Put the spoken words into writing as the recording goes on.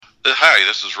Hi,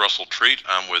 this is Russell Treat.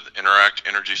 I'm with Interact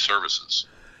Energy Services.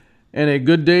 And a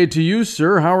good day to you,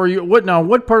 sir. How are you?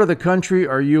 What part of the country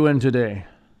are you in today?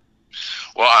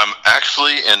 Well, I'm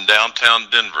actually in downtown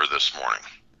Denver this morning.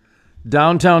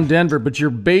 Downtown Denver, but you're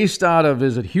based out of,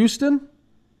 is it Houston?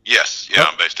 Yes, yeah,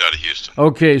 Oh, I'm based out of Houston.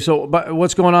 okay, so but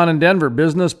what's going on in Denver?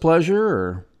 Business, pleasure,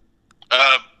 or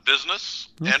Business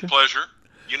and okay. pleasure.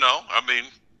 I mean,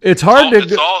 It's it's hard all, it's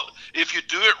to all, if you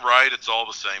do it right, it's all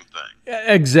the same thing.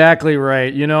 exactly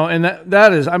right, and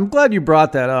that is I'm glad you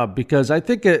brought that up because I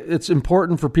think it's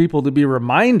important for people to be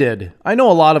reminded. I know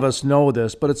a lot of us know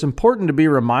this, but it's important to be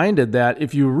reminded that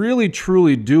if you really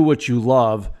truly do what you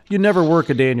love, you never work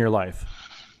a day in your life.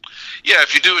 Yeah,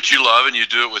 if you do what you love and you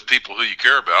do it with people who you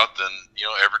care about, then,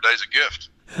 every day's a gift.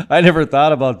 I never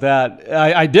thought about that.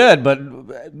 I did, but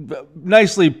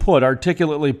nicely put,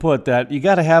 articulately put, that you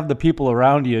got to have the people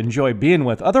around you enjoy being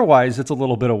with. Otherwise, it's a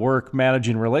little bit of work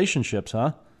managing relationships,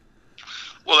 huh?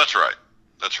 Well, that's right.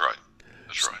 That's right.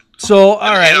 That's right. So, all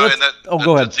And, right, and that, oh, that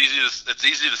go ahead. it's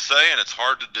easy to say and it's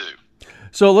hard to do.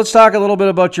 So let's talk a little bit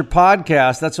about your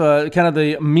podcast. That's kind of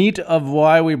the meat of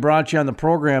why we brought you on the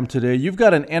program today. You've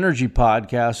got an energy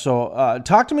podcast. So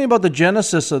talk to me about the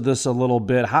genesis of this a little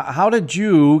bit. How did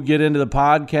you get into the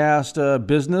podcast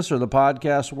business or the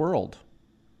podcast world?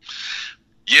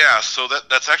 Yeah, so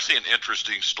that's actually an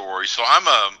interesting story. So I'm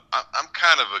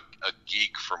kind of a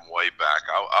geek from way back.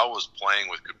 I was playing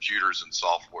with computers and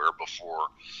software before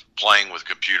playing with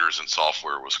computers and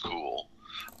software was cool.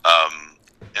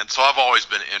 And so I've always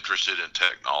been interested in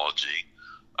technology.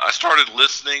 I started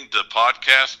listening to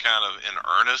podcasts kind of in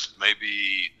earnest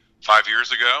maybe 5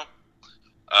 years ago.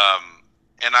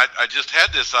 And I just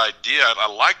had this idea. I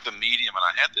liked the medium, and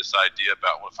I had this idea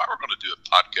about, well, if I were going to do a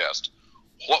podcast,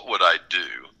 what would I do?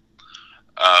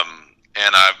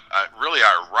 And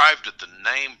I arrived at the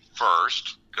name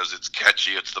first because it's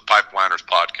catchy. It's the Pipeliners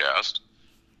Podcast.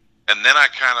 And then I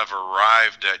kind of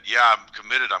arrived at, yeah, I'm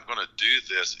committed. I'm going to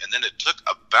do this. And then it took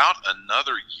about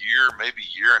another year, maybe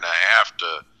year and a half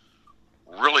to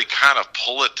really kind of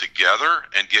pull it together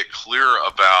and get clear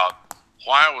about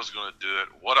why I was going to do it,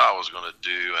 what I was going to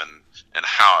do, and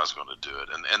how I was going to do it.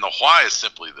 And the why is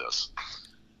simply this.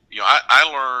 I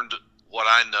learned what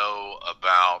I know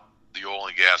about the oil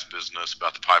and gas business,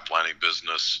 about the pipelining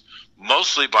business,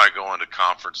 mostly by going to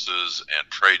conferences and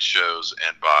trade shows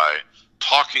and by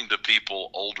talking to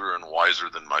people older and wiser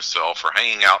than myself, or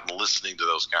hanging out and listening to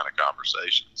those kind of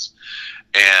conversations.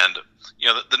 And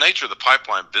the nature of the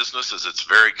pipeline business is it's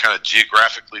very kind of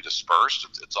geographically dispersed.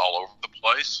 It's all over the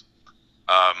place.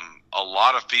 A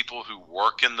lot of people who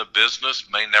work in the business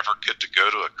may never get to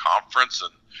go to a conference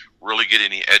and really get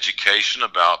any education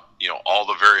about all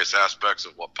the various aspects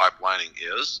of what pipelining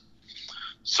is.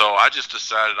 So I just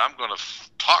decided I'm going to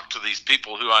talk to these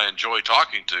people who I enjoy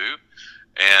talking to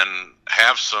and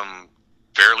have some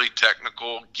fairly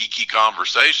technical, geeky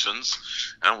conversations,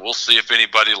 and we'll see if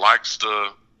anybody likes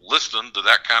to listen to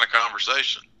that kind of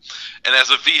conversation. And as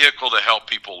a vehicle to help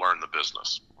people learn the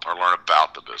business or learn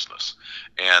about the business.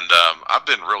 And I've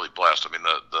been really blessed. I mean,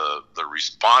 the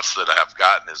response that I've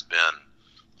gotten has been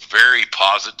very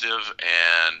positive,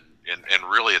 and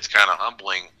really it's kind of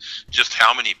humbling just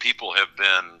how many people have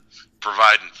been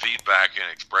providing feedback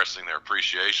and expressing their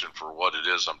appreciation for what it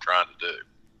is I'm trying to do.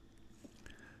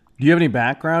 Do you have any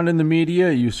background in the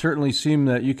media? You certainly seem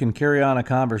that you can carry on a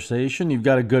conversation. You've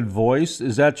got a good voice.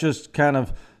 Is that just kind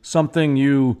of something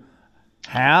you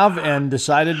have and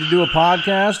decided to do a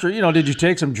podcast? Or, did you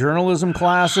take some journalism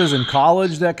classes in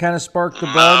college that kind of sparked the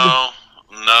bug? No.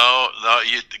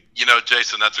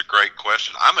 Jason, that's a great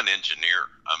question. I'm an engineer.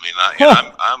 I mean,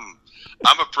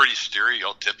 I'm a pretty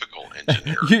stereotypical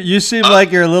engineer. You seem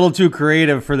like you're a little too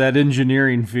creative for that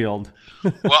engineering field.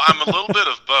 Well, I'm a little bit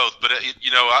of both, but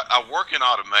I work in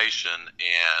automation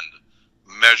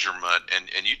and measurement,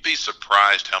 and you'd be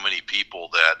surprised how many people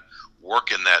that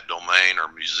work in that domain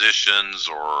are musicians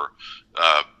or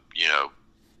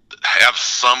have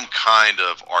some kind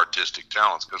of artistic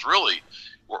talents. Because really,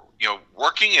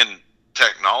 working in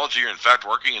technology, or in fact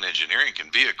working in engineering, can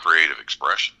be a creative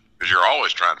expression, because you're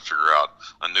always trying to figure out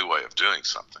a new way of doing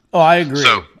something. Oh, I agree.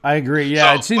 I agree.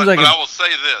 Yeah, it seems like. But I will say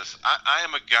this: I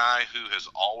am a guy who has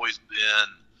always been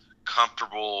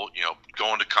comfortable,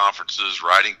 going to conferences,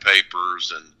 writing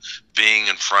papers, and being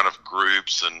in front of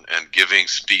groups and giving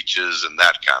speeches and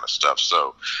that kind of stuff.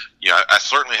 So, I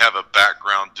certainly have a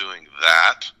background doing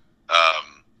that.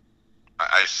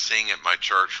 I sing at my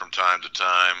church from time to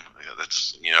time.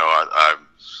 That's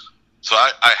so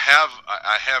I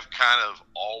have kind of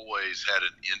always had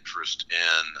an interest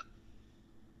in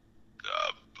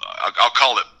I'll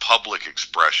call it public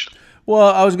expression.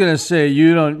 Well, I was gonna say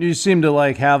you seem to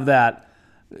like have that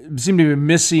seem to be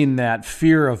missing that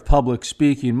fear of public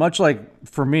speaking. Much like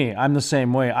for me, I'm the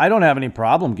same way. I don't have any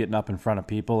problem getting up in front of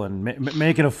people and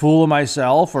making a fool of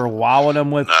myself or wowing them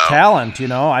with No. talent.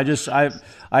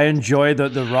 I enjoy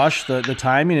the rush, the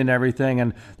timing, and everything.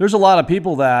 And there's a lot of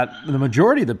people that the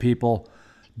majority of the people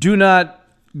do not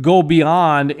go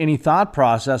beyond any thought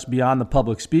process beyond the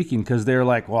public speaking because they're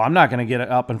like, well, I'm not going to get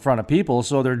up in front of people.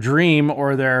 So their dream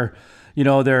or their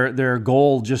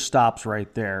goal just stops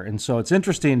right there. And so it's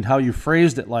interesting how you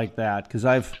phrased it like that, because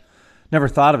I've never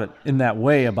thought of it in that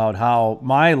way about how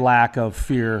my lack of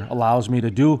fear allows me to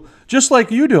do just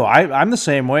like you do. I'm the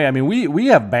same way. I mean, we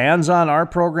have bands on our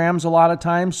programs a lot of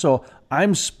times, so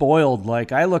I'm spoiled.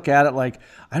 Like, I look at it like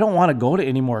I don't want to go to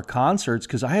any more concerts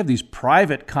because I have these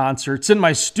private concerts in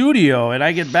my studio and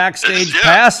I get backstage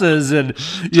passes and,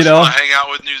 Just want to hang out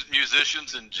with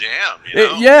musicians and jam,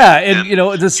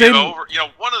 the same.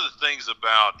 One of the things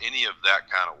about any of that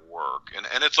kind of work,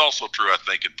 and it's also true, I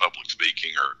think, in public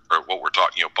speaking or what we're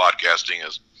talking, podcasting,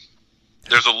 is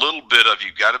there's a little bit of, you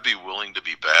got to be willing to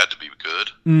be bad to be good.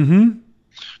 Mm-hmm.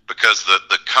 Because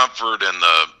the comfort and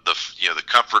the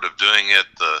comfort of doing it,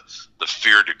 the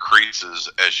fear decreases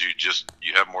as you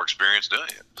have more experience doing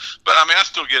it. But I mean, I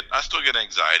still get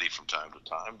anxiety from time to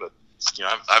time, but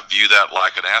I view that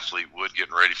like an athlete would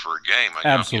getting ready for a game.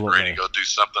 I'm getting ready to go do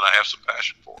something I have some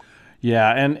passion for.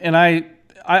 Yeah, and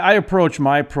I approach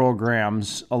my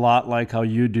programs a lot like how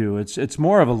you do. It's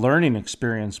more of a learning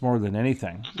experience more than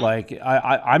anything. Mm-hmm. Like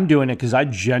I'm doing it because I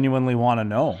genuinely want to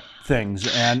know things,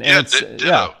 and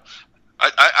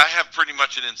I have pretty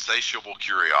much an insatiable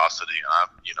curiosity.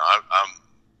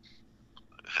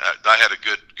 I had a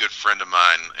good friend of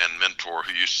mine and mentor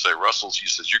who used to say, Russell, he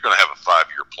says, you're going to have a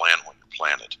 5-year plan when you're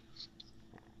planted.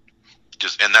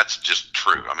 And that's just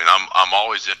true. I mean, I'm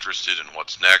always interested in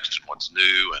what's next and what's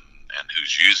new and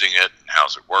who's using it and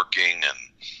how's it working, and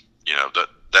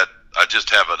that I just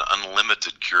have an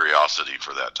unlimited curiosity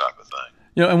for that type of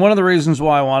thing. And one of the reasons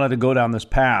why I wanted to go down this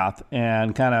path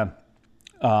and kind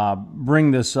of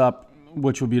bring this up,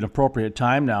 which would be an appropriate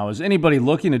time now, is anybody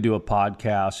looking to do a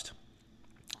podcast.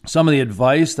 Some of the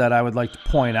advice that I would like to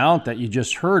point out that you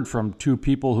just heard from two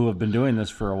people who have been doing this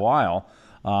for a while.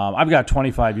 I've got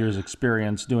 25 years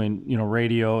experience doing,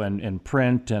 radio and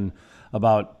print, and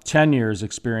about 10 years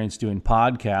experience doing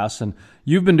podcasts. And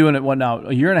you've been doing it, what now,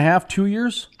 a year and a half, 2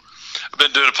 years? I've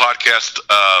been doing a podcast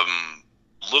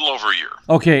a little over a year.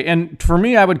 Okay, and for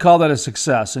me, I would call that a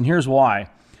success, and here's why.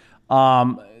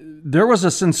 There was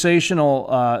a sensation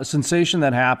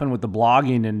that happened with the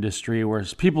blogging industry where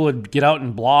people would get out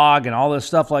and blog and all this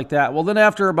stuff like that. Well, then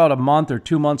after about a month or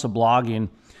 2 months of blogging,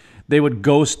 they would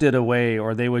ghost it away,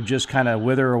 or they would just kind of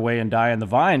wither away and die on the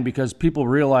vine because people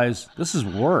realize this is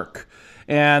work.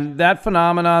 And that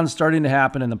phenomenon's starting to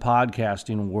happen in the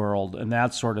podcasting world and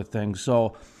that sort of thing.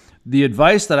 So the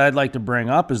advice that I'd like to bring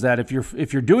up is that if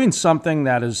you're doing something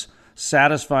that is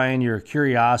satisfying your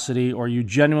curiosity, or you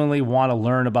genuinely want to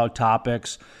learn about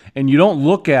topics, and you don't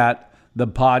look at the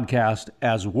podcast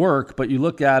as work, but you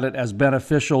look at it as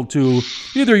beneficial to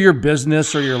either your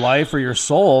business or your life or your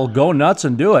soul, go nuts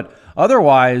and do it.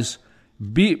 Otherwise,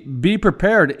 be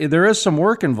prepared. There is some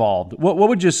work involved. What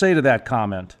would you say to that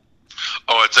comment?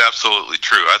 Oh, it's absolutely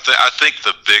true. I think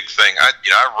the big thing, I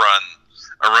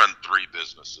run 3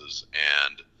 businesses,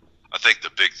 and I think the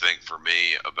big thing for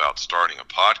me about starting a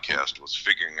podcast was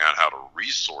figuring out how to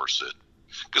resource it,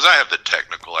 because I have the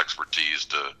technical expertise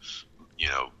to,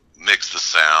 mix the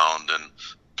sound and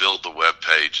build the web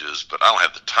pages, but I don't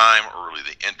have the time or really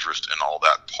the interest in all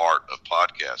that part of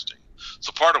podcasting.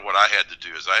 So part of what I had to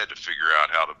do is I had to figure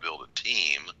out how to build a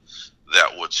team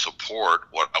that would support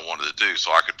what I wanted to do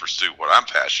so I could pursue what I'm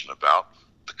passionate about,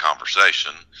 the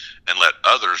conversation, and let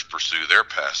others pursue their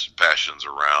passions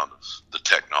around the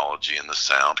technology and the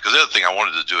sound. Because the other thing, I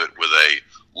wanted to do it with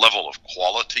a level of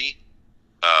quality,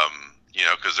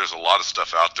 because there's a lot of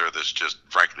stuff out there that's just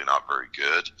frankly not very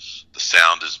good. The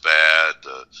sound is bad.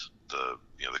 The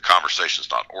conversation's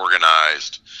not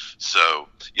organized. So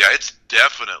yeah, it's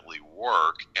definitely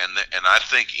work. And I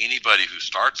think anybody who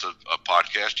starts a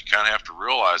podcast, you kind of have to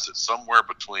realize that somewhere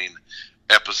between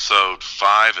episode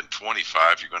 5 and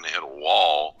 25, you're going to hit a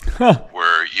wall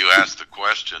where you ask the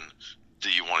question, do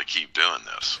you want to keep doing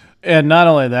this? And not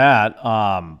only that,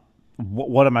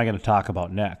 what am I going to talk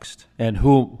about next? And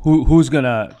who's going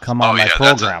to come on my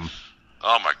program?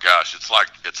 Oh my gosh, it's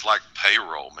like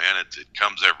payroll, man. It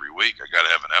comes every week. I got to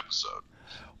have an episode.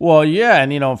 Well, yeah,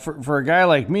 and for a guy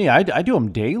like me, I do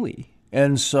them daily.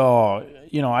 And so,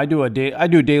 I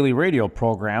do daily radio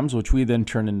programs, which we then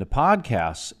turn into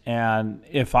podcasts. And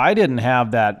if I didn't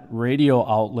have that radio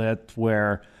outlet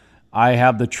where I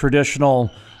have the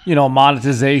traditional,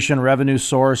 monetization, revenue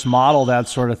source model, that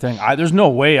sort of thing, there's no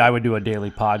way I would do a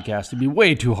daily podcast. It'd be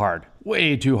way too hard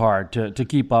to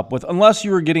keep up with, unless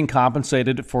you were getting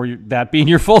compensated for that being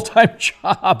your full-time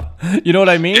job. You know what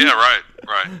I mean? Yeah, right.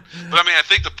 But I mean, I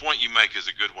think the point you make is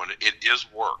a good one. It is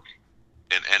work.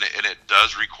 And it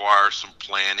does require some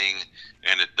planning,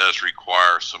 and it does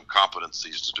require some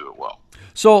competencies to do it well.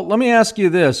 So let me ask you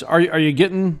this: Are you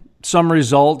getting some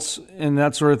results and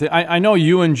that sort of thing? I know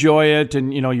you enjoy it,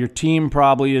 and your team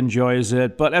probably enjoys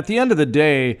it. But at the end of the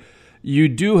day, you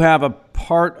do have a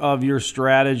part of your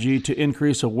strategy to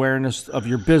increase awareness of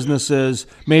your businesses.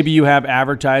 Maybe you have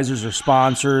advertisers or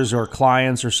sponsors or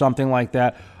clients or something like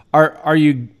that.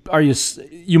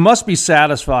 You must be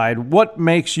satisfied. What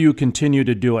makes you continue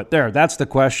to do it? That's the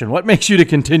question. What makes you to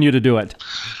continue to do it?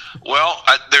 Well,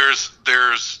 there's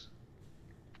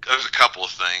a couple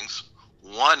of things.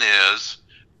 One is,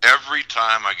 every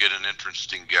time I get an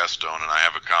interesting guest on and I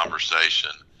have a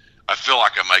conversation, I feel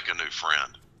like I make a new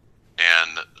friend.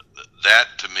 And that,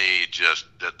 to me,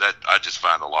 that I just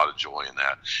find a lot of joy in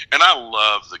that. And I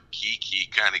love the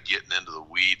geeky kind of getting into the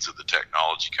weeds of the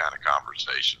technology kind of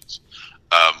conversations.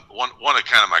 One of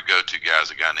kind of my go-to guys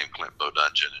is a guy named Clint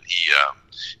Bodungeon, and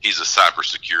he's a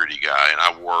cybersecurity guy, and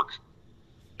I work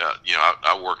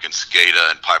in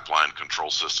SCADA and pipeline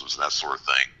control systems and that sort of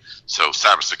thing. So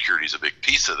cybersecurity is a big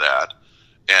piece of that.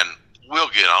 And we'll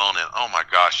get on, and oh my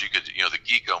gosh, the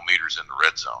geekometers in the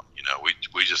red zone.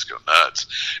 We just go nuts.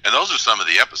 And those are some of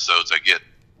the episodes I get,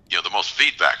 the most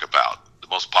feedback about, the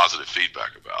most positive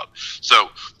feedback about. So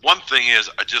one thing is,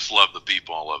 I just love the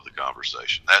people. I love the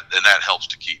conversation. That helps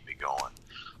to keep me going.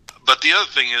 But the other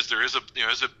thing is, there is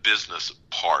a business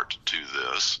part to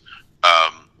this.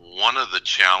 One of the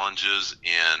challenges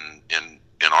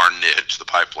in our niche, the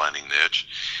pipelining niche,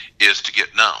 is to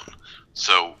get known.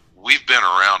 So we've been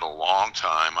around a long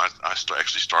time. I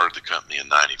actually started the company in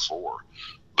 '94,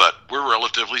 but we're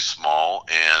relatively small,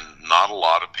 and not a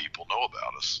lot of people know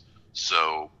about us.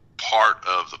 So part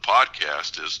of the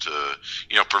podcast is to,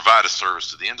 provide a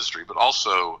service to the industry, but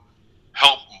also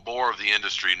help more of the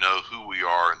industry know who we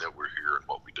are and that we're here and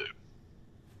what we do.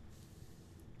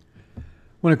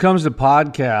 When it comes to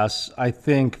podcasts, I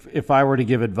think if I were to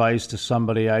give advice to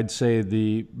somebody, I'd say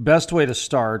the best way to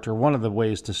start, or one of the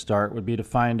ways to start, would be to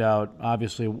find out,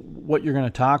 obviously, what you're going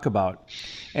to talk about.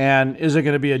 And is it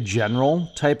going to be a general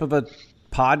type of a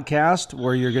podcast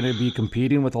where you're going to be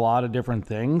competing with a lot of different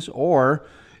things? Or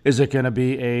is it going to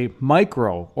be a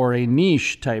micro or a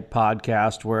niche type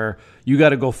podcast where you got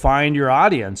to go find your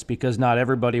audience, because not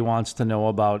everybody wants to know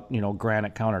about,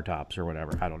 granite countertops or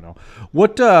whatever? I don't know.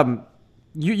 What,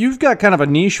 You've got kind of a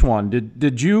niche one.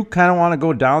 Did you kind of want to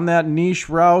go down that niche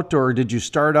route, or did you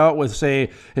start out with, say,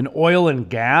 an oil and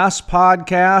gas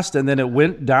podcast, and then it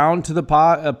went down to the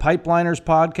Pipeliners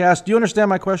podcast? Do you understand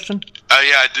my question? Yeah,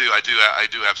 I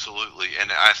do absolutely,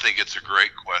 and I think it's a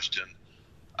great question.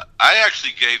 I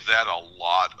actually gave that a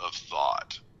lot of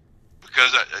thought,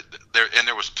 because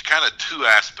there was kind of two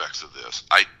aspects of this.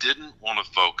 I didn't want to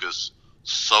focus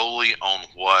solely on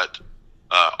what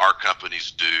our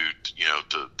companies do,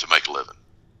 to make a living.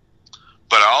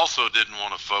 But I also didn't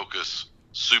want to focus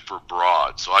super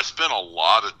broad. So I spent a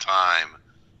lot of time,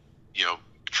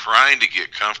 trying to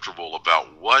get comfortable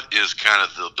about what is kind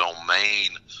of the domain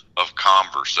of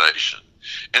conversation.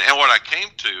 And what I came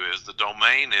to is, the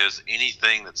domain is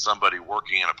anything that somebody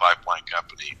working in a pipeline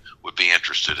company would be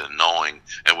interested in knowing,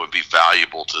 and would be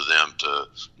valuable to them to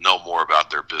know more about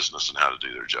their business and how to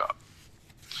do their job.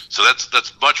 So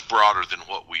that's much broader than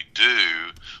what we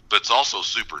do, but it's also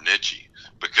super nichey,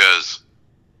 because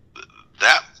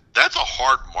that's a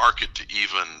hard market to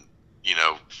even,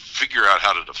 figure out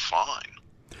how to define.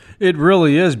 It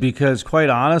really is, because quite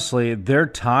honestly, their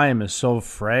time is so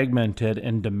fragmented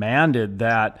and demanded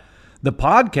that the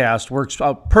podcast works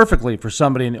out perfectly for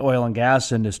somebody in the oil and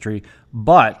gas industry,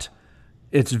 but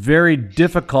it's very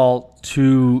difficult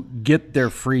to get their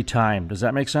free time. Does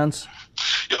that make sense?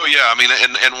 Oh yeah, I mean,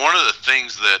 and one of the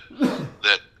things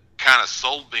that kind of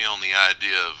sold me on the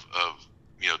idea of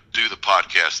do the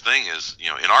podcast thing is,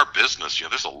 in our business,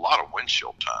 there's a lot of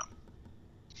windshield time.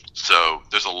 So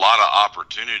there's a lot of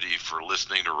opportunity for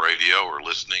listening to radio, or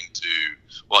listening to,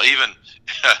 well, even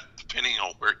depending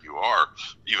on where you are,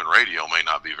 even radio may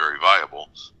not be very viable,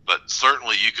 but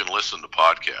certainly you can listen to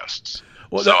podcasts.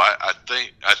 Well, so I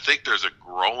think there's a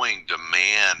growing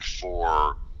demand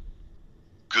for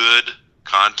good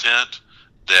content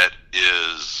that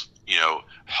is,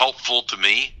 helpful to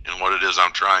me in what it is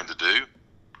I'm trying to do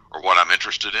or what I'm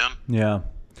interested in. Yeah.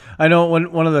 I know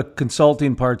one of the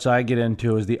consulting parts I get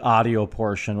into is the audio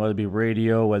portion, whether it be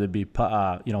radio, whether it be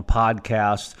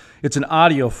podcast. It's an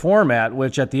audio format,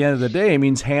 which at the end of the day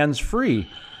means hands-free.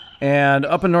 And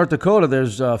up in North Dakota,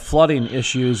 there's flooding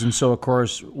issues, and so of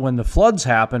course, when the floods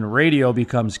happen, radio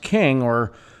becomes king,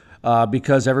 or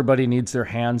because everybody needs their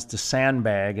hands to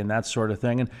sandbag and that sort of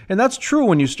thing. And that's true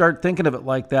when you start thinking of it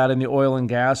like that in the oil and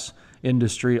gas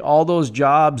industry. All those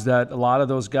jobs that a lot of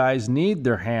those guys need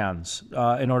their hands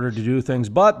in order to do things,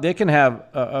 but they can have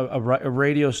a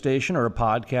radio station or a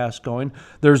podcast going.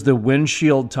 There's the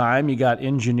windshield time. You got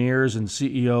engineers and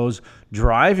CEOs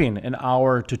driving an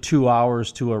hour to 2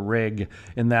 hours to a rig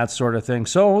and that sort of thing.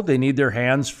 So they need their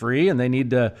hands free and they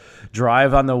need to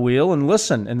drive on the wheel and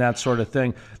listen and that sort of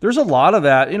thing. There's a lot of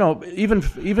that,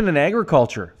 even in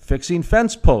agriculture, fixing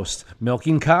fence posts,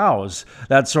 milking cows,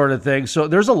 that sort of thing. So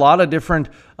there's a lot of different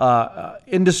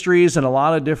industries and a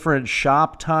lot of different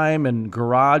shop time and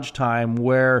garage time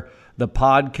where the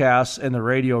podcasts and the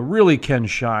radio really can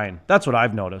shine. That's what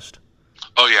I've noticed.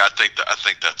 Oh yeah, I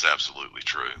think that's absolutely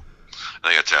true. I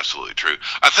think that's absolutely true.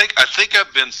 I think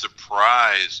I've been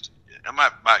surprised. I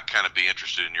might kind of be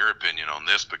interested in your opinion on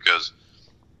this because,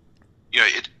 you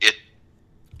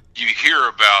hear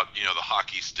about, the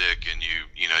hockey stick and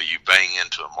you bang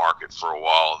into a market for a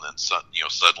while and then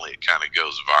suddenly it kind of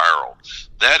goes viral.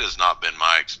 That has not been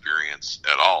my experience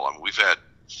at all. I mean, we've had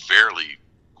fairly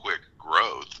quick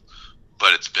growth,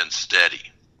 but it's been steady.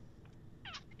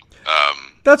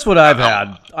 That's what I've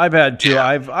had. I've had too. Yeah.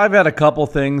 I've had a couple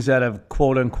things that have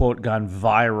quote unquote gone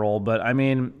viral, but I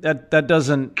mean that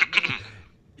doesn't.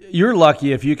 You're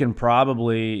lucky if you can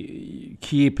probably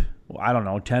keep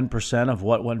 10% of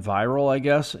what went viral, I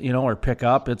guess, or pick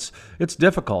up. It's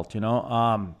difficult,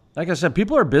 Like I said,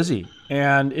 people are busy,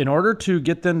 and in order to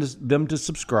get them to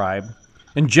subscribe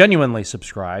and genuinely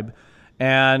subscribe,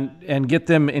 and get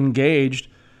them engaged.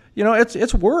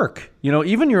 It's work.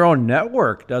 Even your own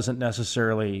network doesn't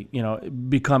necessarily,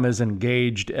 become as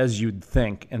engaged as you'd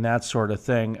think and that sort of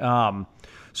thing.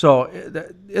 So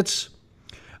it's,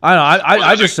 I don't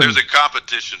know. There's a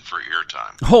competition for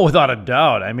airtime. Oh, without a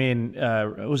doubt. I mean,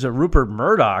 it was a Rupert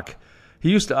Murdoch. He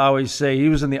used to always say he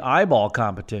was in the eyeball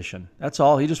competition. That's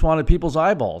all. He just wanted people's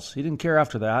eyeballs. He didn't care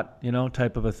after that,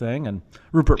 type of a thing. And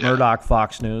Rupert Murdoch,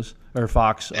 Fox News or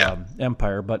Fox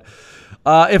Empire. But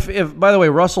if by the way,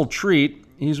 Russel Treat,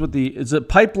 he's with is it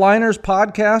Pipeliners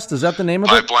Podcast? Is that the name of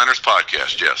it? Pipeliners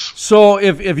Podcast, yes. So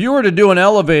if you were to do an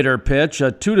elevator pitch,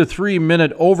 a 2 to 3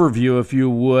 minute overview, if you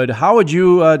would, how would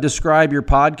you describe your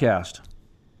podcast?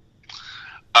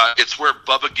 It's where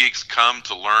Bubba Geeks come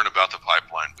to learn about the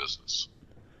pipeline business.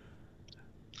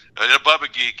 And a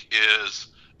Bubba Geek is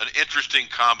an interesting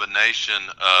combination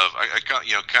of,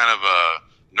 kind of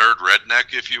a nerd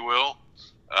redneck, if you will.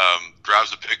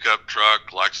 Drives a pickup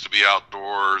truck, likes to be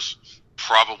outdoors,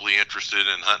 probably interested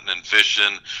in hunting and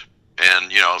fishing,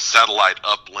 and satellite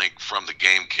uplink from the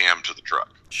game cam to the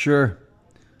truck. Sure.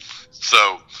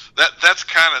 So that's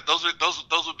kind of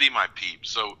those would be my peeps.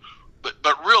 So, but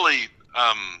really.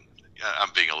 I'm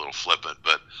being a little flippant,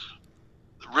 but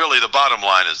really the bottom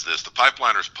line is this: the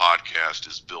Pipeliners Podcast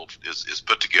is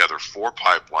put together for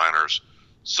pipeliners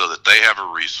so that they have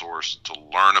a resource to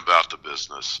learn about the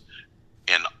business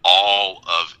in all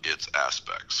of its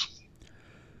aspects.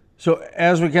 So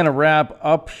as we kind of wrap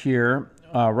up here,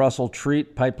 Russel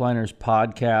Treat, Pipeliners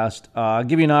Podcast, I'll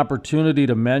give you an opportunity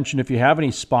to mention if you have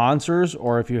any sponsors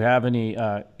or if you have any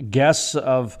guests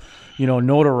of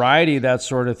notoriety, that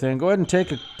sort of thing. Go ahead and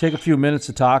take a few minutes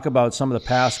to talk about some of the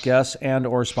past guests and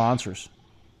or sponsors.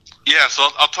 Yeah, so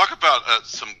I'll talk about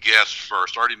some guests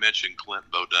first. I already mentioned Clint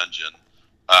Bodungeon.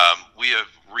 We have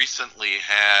recently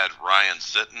had Ryan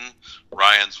Sitton.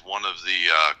 Ryan's one of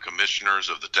the commissioners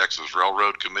of the Texas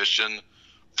Railroad Commission.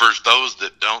 For those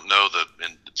that don't know,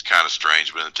 and it's kind of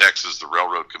strange, but in Texas, the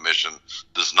Railroad Commission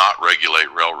does not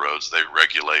regulate railroads. They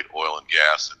regulate oil and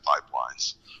gas and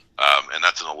pipelines. And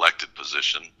that's an elected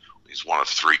position. He's one of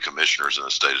 3 commissioners in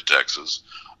the state of Texas.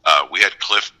 We had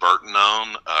Cliff Burton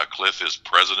on. Cliff is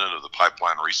president of the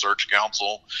Pipeline Research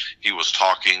Council. He was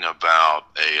talking about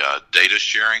a data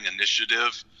sharing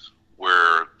initiative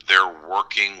where they're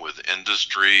working with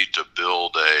industry to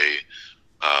build a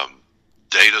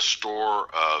data store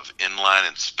of inline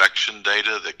inspection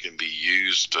data that can be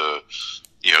used to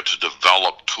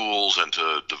develop tools and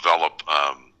to develop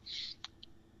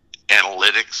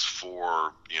analytics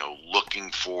for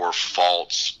looking for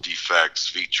faults, defects,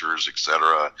 features,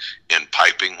 etc. in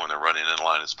piping when they're running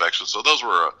inline inspections. So those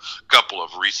were a couple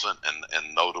of recent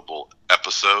and notable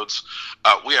episodes.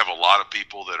 We have a lot of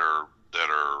people that are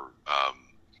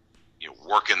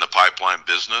work in the pipeline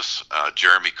business.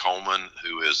 Jeremy Coleman,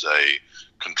 who is a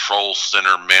control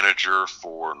center manager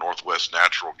for Northwest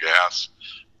Natural Gas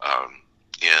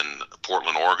in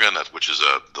Portland, Oregon, which is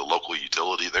the local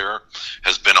utility there,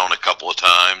 has been on a couple of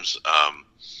times.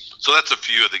 So that's a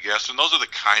few of the guests, and those are the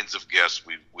kinds of guests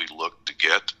we look to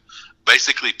get.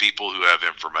 Basically, people who have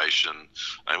information,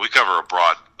 and we cover a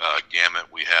broad gamut.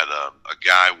 We had a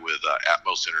guy with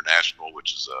Atmos International,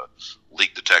 which is a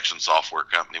leak detection software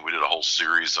company. We did a whole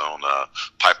series on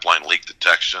pipeline leak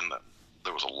detection.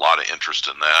 There was a lot of interest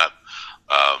in that.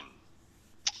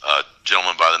 A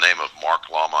gentleman by the name of Mark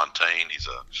LaMontagne. He's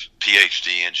a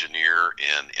PhD engineer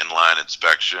in inline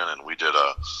inspection, and we did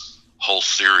a whole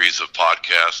series of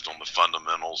podcasts on the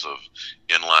fundamentals of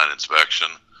inline inspection.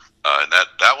 And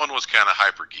that one was kind of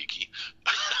hyper geeky.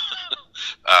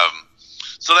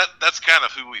 So that's kind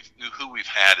of who we've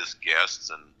had as guests,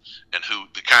 and who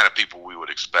the kind of people we would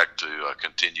expect to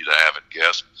continue to have as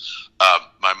guests.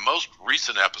 My most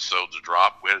recent episode to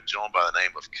drop, we had a gentleman by the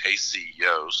name of Casey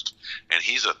Yost, and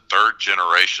he's a third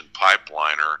generation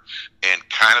pipeliner and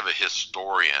kind of a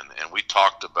historian. And we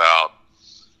talked about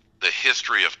the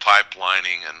history of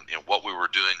pipelining and what we were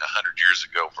doing 100 years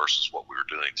ago versus what we were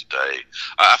doing today.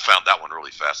 I found that one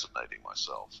really fascinating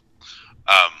myself.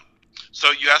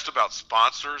 So you asked about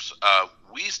sponsors.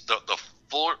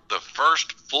 The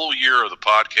first full year of the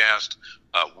podcast,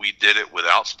 we did it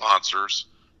without sponsors.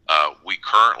 We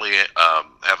currently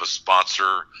have a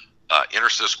sponsor,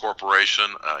 EnerSys Corporation.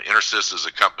 EnerSys is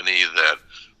a company that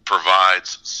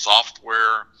provides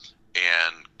software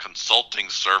and consulting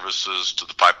services to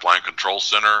the Pipeline Control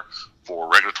Center for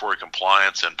regulatory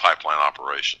compliance and pipeline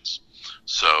operations.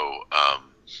 So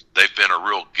they've been a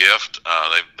real gift.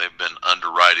 They've been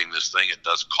underwriting this thing. It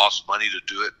does cost money to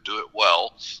do it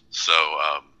well. So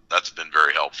that's been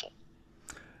very helpful.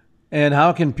 And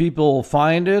how can people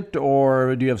find it,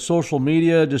 or do you have social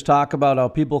media? Just talk about how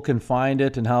people can find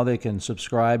it and how they can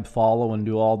subscribe, follow, and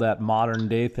do all that modern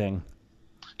day thing.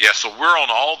 Yeah, so we're on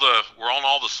all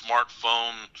the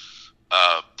smartphone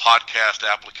podcast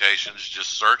applications.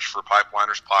 Just search for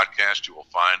Pipeliners Podcast. You will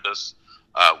find us.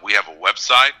 We have a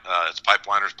website. It's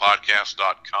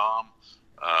pipelinerspodcast.com.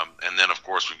 And then, of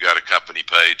course, we've got a company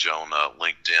page on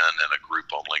LinkedIn and a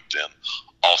group on LinkedIn,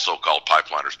 also called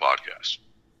Pipeliners Podcast.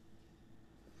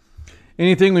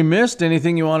 Anything we missed?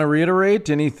 Anything you want to reiterate?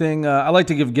 Anything? I like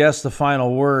to give guests the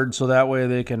final word, so that way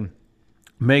they can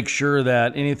make sure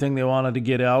that anything they wanted to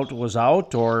get out was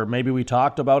out, or maybe we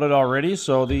talked about it already.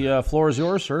 So the floor is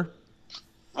yours, sir.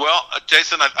 Well,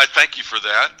 Jason, I thank you for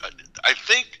that. I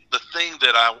think the thing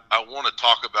that I want to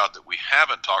talk about that we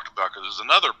haven't talked about, because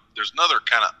there's another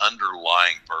kind of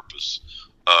underlying purpose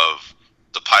of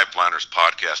the Pipeliners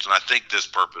Podcast, and I think this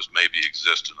purpose maybe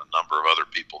exists in a number of other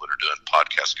people that are doing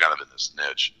podcasts kind of in this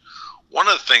niche. One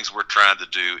of the things we're trying to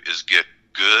do is get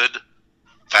good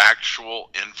factual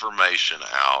information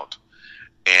out,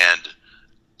 and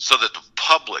so that the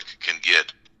public can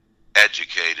get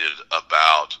educated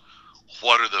about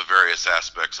what are the various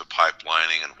aspects of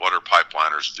pipelining and what are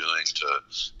pipeliners doing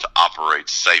to operate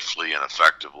safely and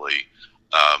effectively.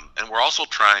 And we're also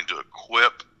trying to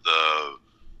equip the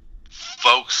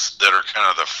folks that are kind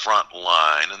of the front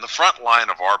line. And the front line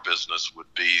of our business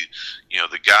would be,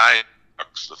 the guy,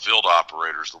 the field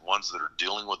operators, the ones that are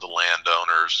dealing with the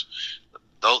landowners.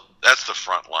 That's the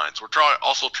front line. So we're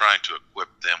also trying to equip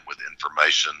them with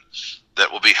information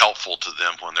that will be helpful to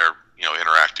them when they're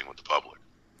interacting with the public.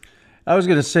 I was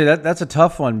going to say that's a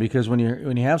tough one, because when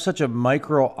you have such a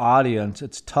micro audience,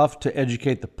 it's tough to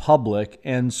educate the public,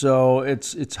 and so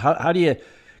it's how do you,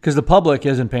 because the public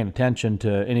isn't paying attention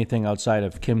to anything outside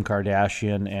of Kim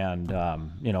Kardashian and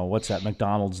what's that,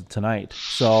 McDonald's tonight.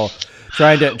 So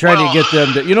trying to get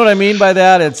them to, you know what I mean by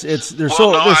that? They're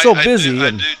so busy.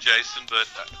 I do, Jason, but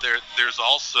there's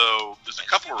a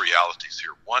couple of realities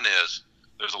here. One is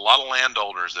there's a lot of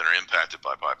landowners that are impacted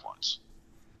by pipelines,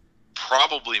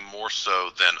 probably more so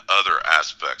than other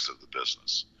aspects of the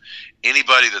business.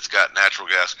 Anybody that's got natural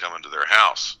gas coming to their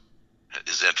house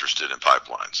is interested in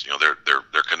pipelines.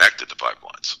 They're connected to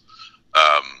pipelines.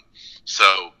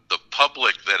 So the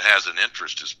public that has an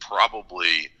interest is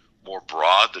probably more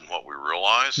broad than what we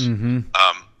realize. Mm-hmm.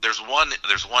 There's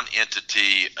one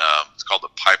entity. It's called the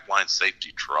Pipeline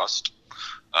Safety Trust.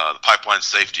 The Pipeline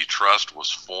Safety Trust was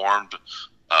formed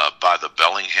by the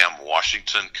Bellingham,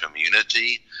 Washington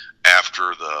community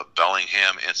after the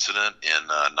Bellingham incident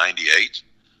in '98,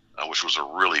 which was a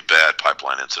really bad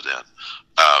pipeline incident.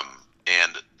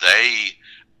 And they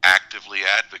actively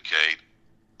advocate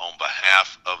on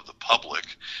behalf of the public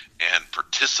and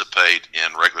participate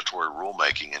in regulatory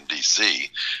rulemaking in D.C.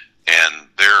 and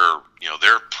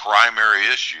their primary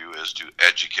issue is to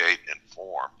educate,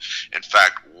 inform. In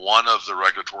fact, one of the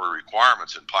regulatory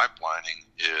requirements in pipelining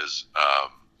is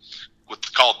what's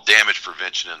called damage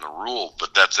prevention in the rule,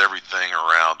 but that's everything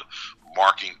around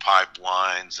marking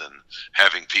pipelines and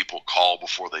having people call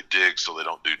before they dig so they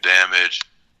don't do damage,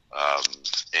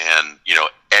 and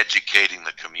educating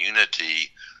the community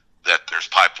that there's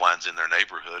pipelines in their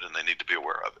neighborhood and they need to be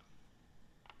aware of it.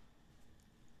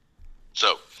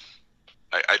 So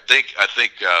I think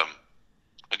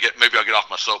again, maybe I'll get off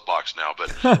my soapbox now,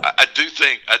 but I do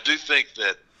think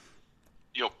that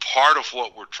part of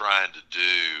what we're trying to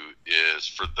do is,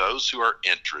 for those who are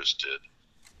interested,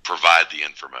 provide the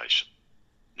information,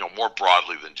 more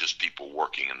broadly than just people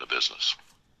working in the business.